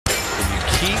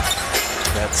keep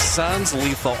that Suns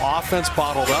lethal offense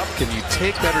bottled up? Can you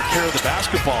take better care of the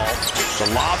basketball? The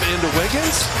lob into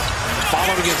Wiggins,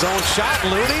 following his own shot.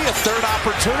 Looney, a third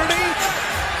opportunity,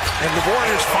 and the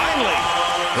Warriors finally,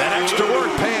 that extra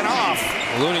work paying off.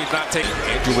 Looney's not taking.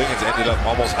 Andrew Wiggins ended up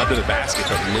almost under the basket,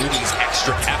 but Looney's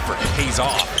extra effort pays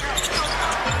off.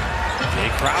 Jay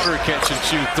Crowder catch and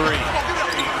shoot three.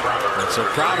 And so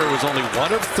Crowder was only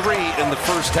 1 of 3 in the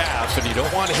first half, and you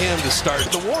don't want him to start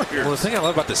the Warriors. Well, the thing I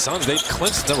love about the Suns, they've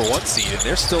clinched the #1 seed, and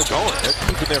they're still going. They're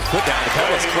keeping their foot down the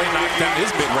pedal as Clay knocked down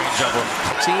his mid-range jumper.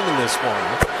 Team in this one.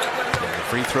 And the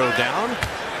free throw down.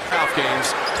 Playoff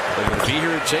games, they're going to be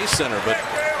here at Chase Center, but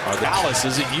Dallas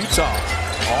is at Utah.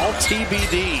 All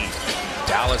TBD.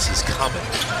 Dallas is coming.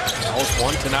 Dallas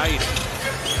won tonight.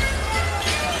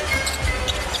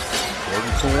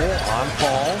 Jordan Poole on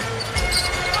Paul.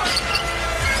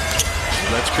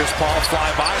 Lets Chris Paul fly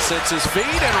by, sets his feet,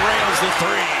 and rams the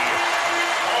three.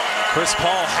 Chris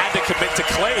Paul had to commit to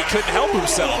Clay. He couldn't help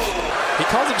himself. He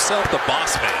calls himself the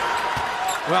boss man.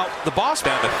 Well, the boss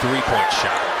man. Down the three-point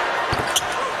shot.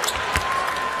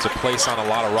 It's a place on a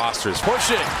lot of rosters.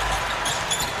 Pushing.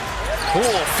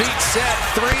 Poole, feet set,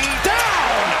 three,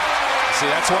 down! See,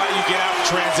 that's why you get out in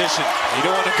transition. You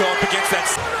don't want to go up against that.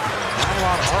 Not a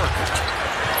lot of arc.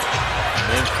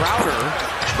 And Crowder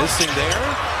missing there.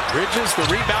 Bridges the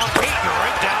rebound, Payton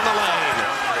right down the lane.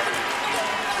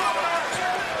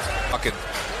 Fucking.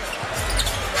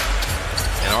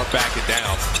 And Art backing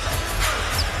down.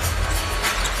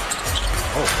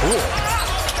 Oh, Poole.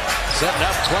 Setting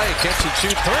up play, catch and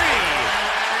shoot three.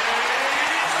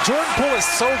 Jordan Poole is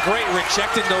so great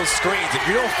rejecting those screens. If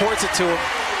you don't force it to him,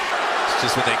 it's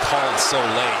just when they call it so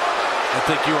late. I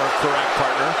think you are correct,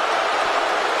 partner.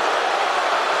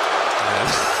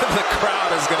 The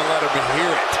crowd is going to let him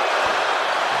hear it.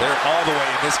 They're all the way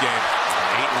in this game.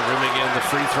 Ayton rimming in the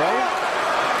free throw.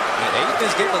 And Ayton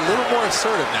is getting a little more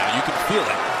assertive now. You can feel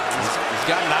it. He's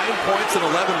got 9 points and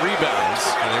 11 rebounds.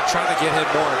 And they're trying to get him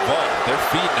more involved. They're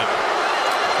feeding him.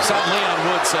 I saw Leon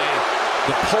Wood say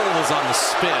the pull was on the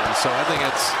spin, so I think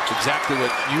that's exactly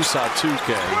what you saw too,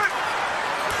 Kay.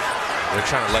 They're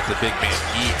trying to let the big man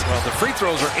eat. Well, the free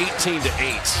throws are 18-8,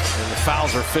 and the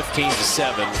fouls are 15-7.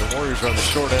 The Warriors are on the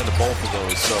short end of both of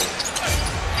those, so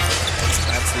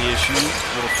that's the issue. A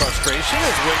little frustration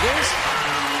as Wiggins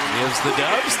gives the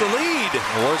Dubs the lead. The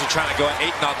Warriors are trying to go at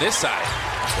Ayton on this side.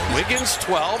 So Wiggins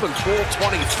 12 and Poole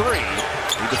 23.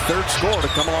 Need the third score to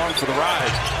come along for the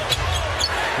ride.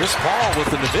 Chris Paul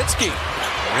with the Nowitzki.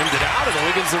 Rimmed it out, and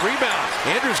Wiggins the rebound.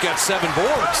 Andrews got 7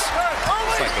 boards.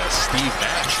 It's like a Steve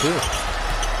Nash, too.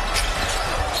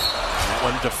 That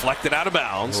one deflected out of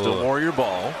bounds. Still Warrior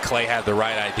ball. Clay had the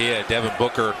right idea. Devin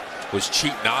Booker was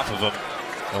cheating off of him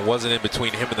and wasn't in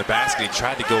between him and the basket. He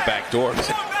tried to go back door.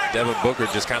 Devin Booker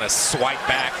just kind of swiped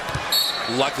back.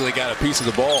 Luckily got a piece of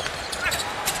the ball.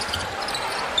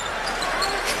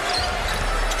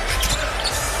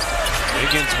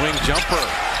 Wiggins wing jumper.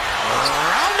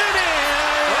 Rounded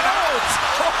in. Out.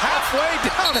 Halfway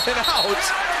down and out.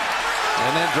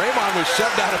 And then Draymond was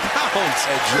shoved out of bounds.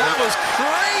 That was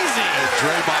crazy. And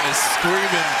Draymond is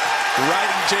screaming right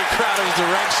in Jay Crowder's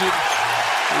direction.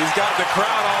 He's got the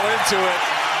crowd all into it.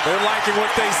 They're liking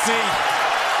what they see.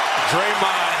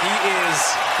 Draymond, he is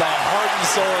the heart and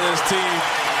soul of this team.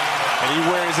 And he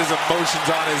wears his emotions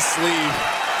on his sleeve.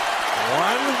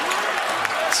 1,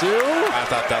 2. I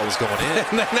thought that was going in.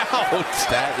 And then out.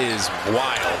 That is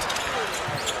wild.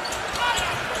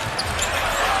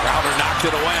 Crowder knocked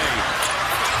it away.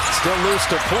 Still loose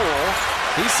to Poole.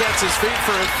 He sets his feet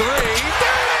for a three.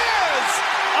 There it is!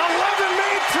 11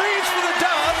 made threes for the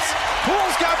Dubs.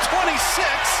 Poole's got 26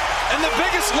 and the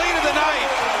biggest lead of the night.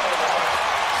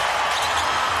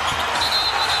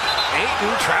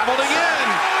 Ayton traveled again.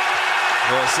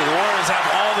 Well, so the Warriors have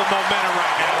all the momentum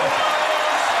right now.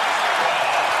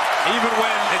 Even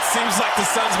when it seems like the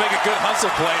Suns make a good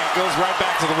hustle play, it goes right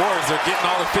back to the Warriors. They're getting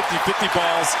all the 50-50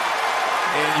 balls.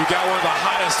 And you got one of the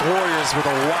hottest Warriors with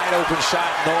a wide open shot,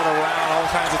 going around, all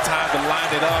kinds of time to line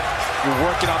it up. You're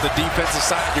working on the defensive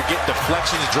side. You're getting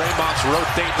deflections. Draymond's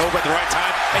rotating over at the right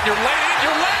time. And you're laying in.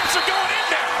 Your layups are going in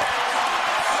now.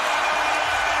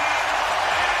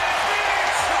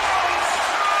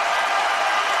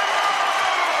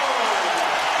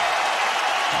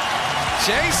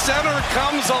 Chase Center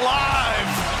comes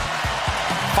alive.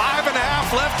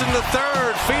 5.5 left in the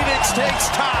third. Phoenix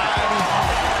takes time.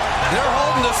 They're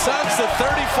holding the Suns to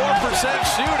 34%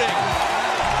 shooting.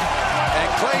 And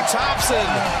Klay Thompson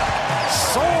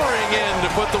soaring in to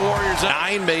put the Warriors up.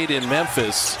 9 made in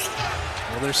Memphis.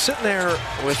 Well, they're sitting there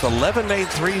with 11 made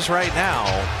threes right now.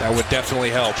 That would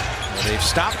definitely help. And they've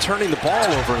stopped turning the ball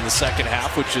over in the second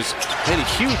half, which has made a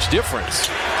huge difference.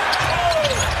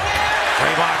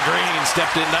 Draymond Green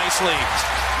stepped in nicely,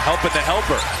 helping the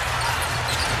helper.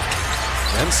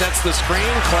 Then sets the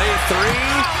screen, Clay three,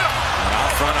 and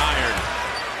out front iron.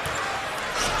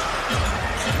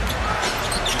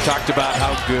 We talked about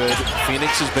how good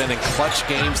Phoenix has been in clutch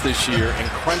games this year and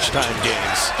crunch time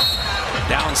games.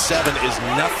 Down 7 is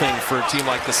nothing for a team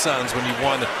like the Suns when you've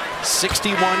won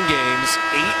 61 games,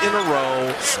 8 in a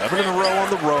row, 7 in a row on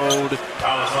the road.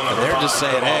 And they're just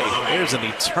saying, hey, there's an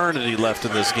eternity left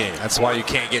in this game. That's why you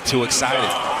can't get too excited.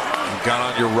 You've gone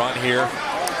on your run here.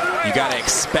 You got to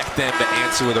expect them to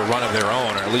answer with a run of their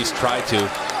own, or at least try to.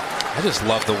 I just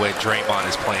love the way Draymond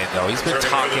is playing, though. He's been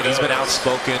talking, he's been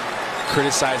outspoken,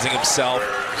 criticizing himself,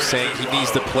 saying he needs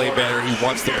to play better, he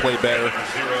wants to play better,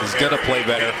 he's going to play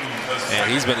better, and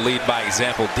he's been leading by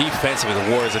example. Defensively, the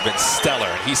Warriors have been stellar,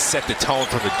 and he's set the tone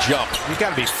from the jump. You've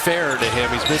got to be fair to him.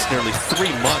 He's missed nearly 3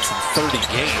 months and 30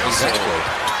 games. Exactly.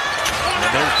 And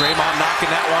there's Draymond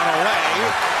knocking that one away,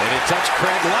 and it touched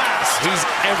Craig last. He's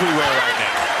everywhere right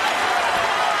now.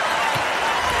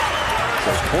 So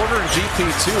Porter and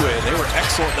GP2A, they were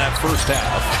excellent in that first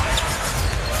half.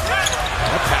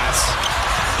 That pass,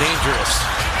 dangerous.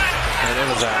 And it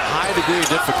was a high degree of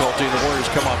difficulty, and the Warriors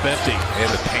come up empty. And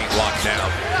the paint locked down.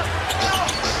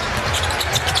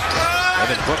 And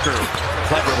then Booker,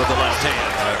 clever with the left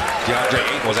hand. DeAndre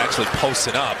Ayton was actually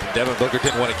posting up. Devin Booker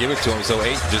didn't want to give it to him, so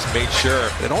Ayton just made sure.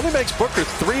 It only makes Booker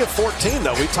 3 of 14,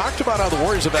 though. We talked about how the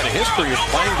Warriors have had a history of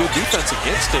playing good defense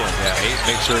against him. Yeah, Ayton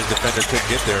made sure his defender couldn't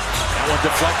get there. That one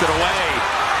deflected away.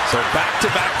 So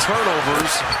back-to-back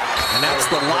turnovers, and that's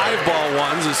the live ball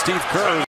ones as Steve Kerr